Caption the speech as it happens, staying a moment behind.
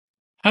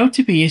How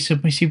to be a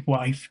submissive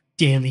wife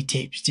daily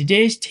tips.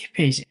 Today's tip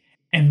is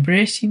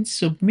embracing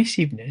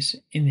submissiveness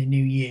in the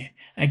new year,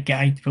 a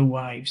guide for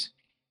wives.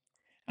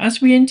 As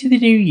we enter the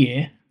new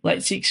year,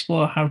 let's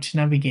explore how to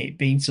navigate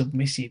being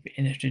submissive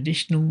in a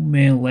traditional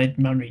male-led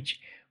marriage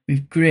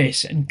with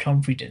grace and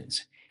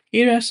confidence.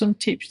 Here are some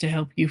tips to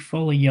help you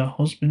follow your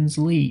husband's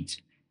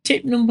leads.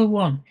 Tip number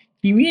 1.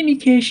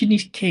 Communication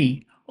is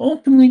key.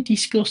 Openly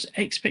discuss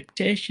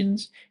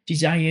expectations,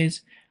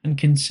 desires, and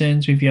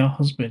concerns with your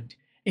husband.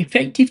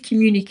 Effective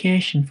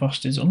communication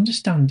fosters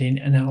understanding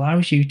and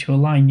allows you to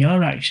align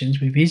your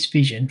actions with his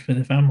vision for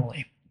the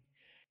family.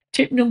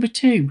 Tip number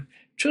 2.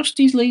 Trust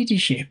his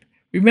leadership.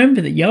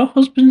 Remember that your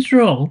husband's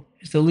role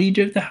as the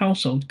leader of the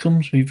household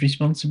comes with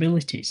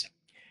responsibilities.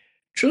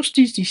 Trust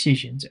his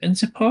decisions and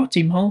support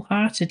him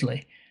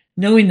wholeheartedly,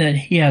 knowing that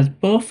he has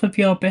both of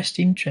your best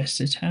interests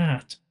at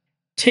heart.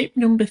 Tip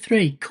number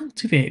 3.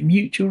 Cultivate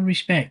mutual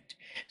respect.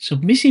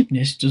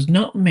 Submissiveness does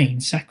not mean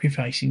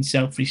sacrificing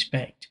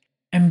self-respect.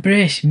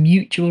 Embrace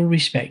mutual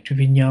respect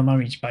within your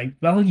marriage by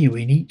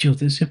valuing each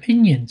other's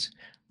opinions,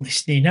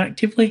 listening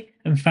actively,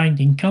 and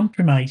finding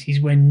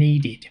compromises when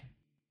needed.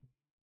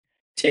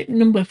 Tip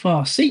number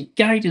 4. Seek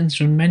guidance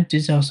from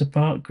mentors or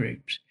support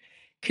groups.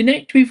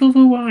 Connect with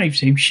other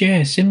wives who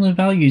share similar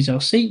values or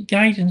seek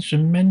guidance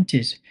from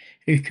mentors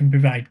who can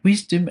provide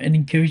wisdom and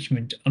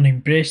encouragement on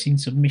embracing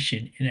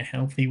submission in a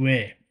healthy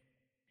way.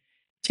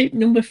 Tip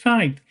number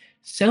 5.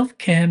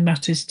 Self-care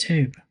matters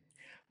too.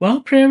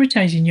 While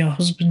prioritizing your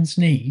husband's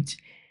needs,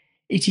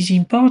 it is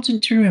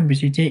important to remember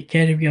to take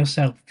care of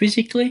yourself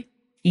physically,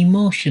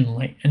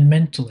 emotionally, and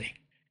mentally.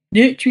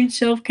 Nurturing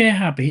self-care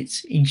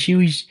habits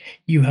ensures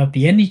you have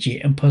the energy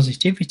and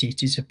positivity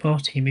to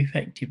support him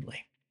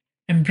effectively.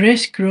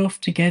 Embrace growth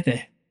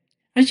together.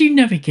 As you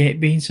navigate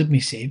being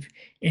submissive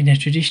in a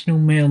traditional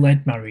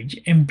male-led marriage,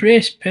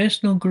 embrace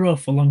personal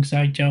growth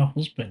alongside your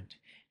husband.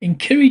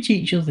 Encourage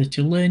each other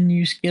to learn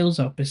new skills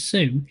or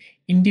pursue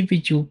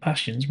individual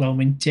passions while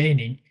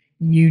maintaining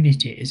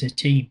unity as a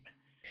team.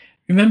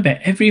 Remember,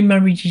 every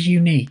marriage is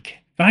unique.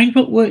 Find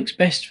what works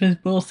best for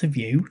both of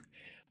you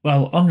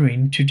while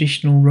honouring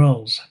traditional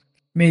roles.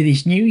 May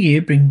this new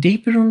year bring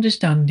deeper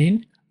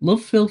understanding,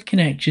 love-filled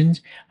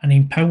connections, and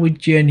empowered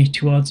journey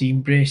towards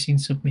embracing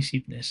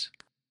submissiveness.